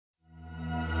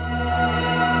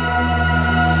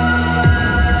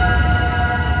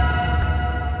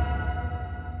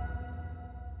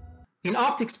In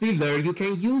OpticsBuilder, you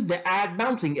can use the Add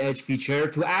Mounting Edge feature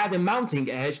to add a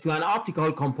mounting edge to an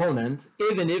optical component,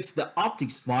 even if the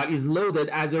optics file is loaded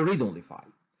as a read-only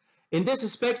file. In this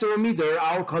spectrometer,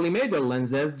 our collimator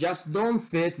lenses just don't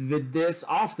fit with this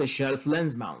off-the-shelf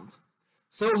lens mount.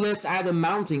 So let's add a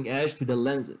mounting edge to the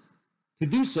lenses. To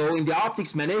do so, in the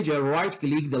Optics Manager,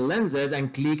 right-click the lenses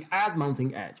and click Add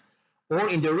Mounting Edge. Or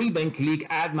in the ribbon, click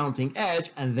Add Mounting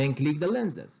Edge and then click the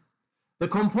lenses. The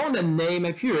component name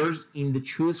appears in the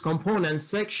Choose Components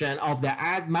section of the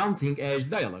Add Mounting Edge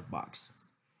dialog box.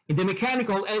 In the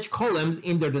mechanical edge columns,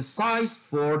 enter the size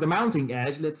for the mounting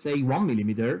edge, let's say 1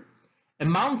 mm. A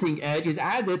mounting edge is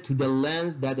added to the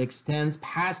lens that extends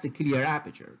past the clear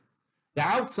aperture. The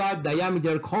outside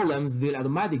diameter columns will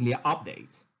automatically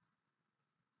update.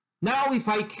 Now if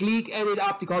I click Edit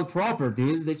Optical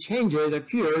Properties, the changes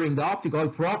appear in the Optical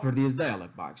Properties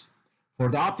dialog box for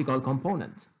the optical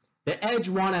component. The Edge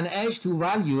 1 and Edge 2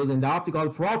 values in the Optical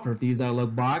Properties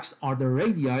dialog box are the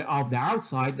radii of the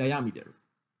outside diameter.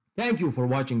 Thank you for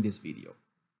watching this video.